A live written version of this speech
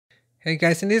Hey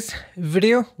guys, in this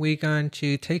video, we're going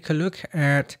to take a look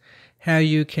at how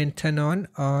you can turn on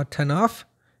or turn off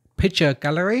picture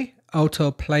gallery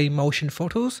autoplay motion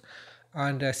photos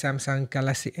on the Samsung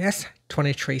Galaxy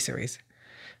S23 series.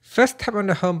 First, tap on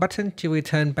the home button to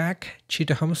return back to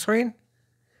the home screen.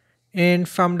 And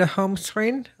from the home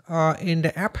screen or in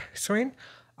the app screen,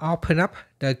 open up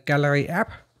the gallery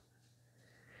app.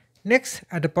 Next,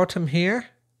 at the bottom here,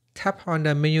 tap on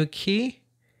the menu key.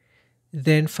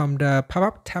 Then from the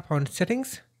pop-up, tap on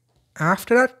settings.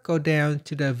 After that, go down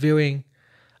to the viewing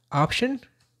option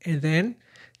and then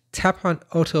tap on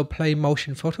autoplay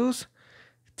motion photos.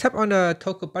 Tap on the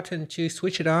toggle button to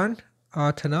switch it on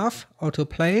or turn off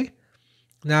autoplay.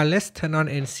 Now let's turn on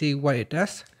and see what it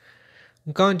does.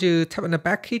 I'm going to tap on the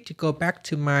back key to go back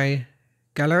to my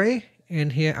gallery,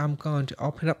 and here I'm going to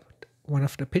open up one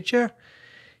of the picture.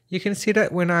 You can see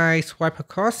that when I swipe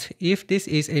across, if this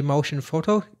is a motion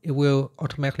photo, it will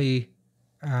automatically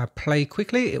play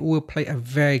quickly. It will play a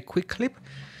very quick clip.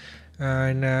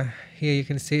 And here you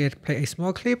can see it play a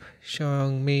small clip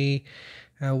showing me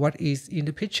what is in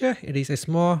the picture. It is a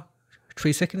small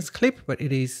 3 seconds clip, but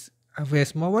it is a very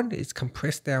small one. It's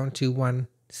compressed down to 1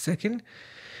 second.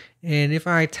 And if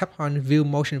I tap on view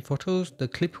motion photos, the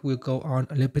clip will go on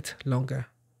a little bit longer.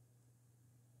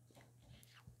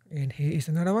 And here is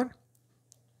another one.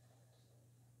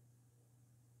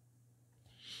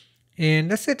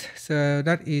 And that's it. So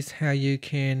that is how you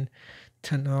can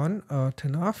turn on or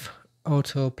turn off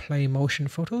autoplay motion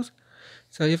photos.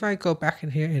 So if I go back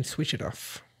in here and switch it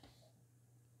off.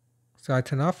 So I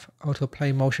turn off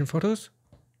autoplay motion photos.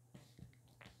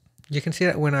 You can see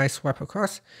that when I swipe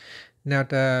across, now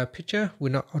the picture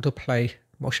will not autoplay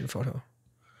motion photo.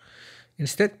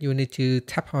 Instead, you need to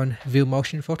tap on view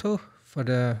motion photo for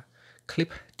the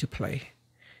clip to play.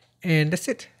 And that's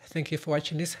it. Thank you for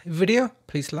watching this video.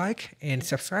 Please like and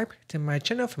subscribe to my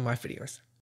channel for more videos.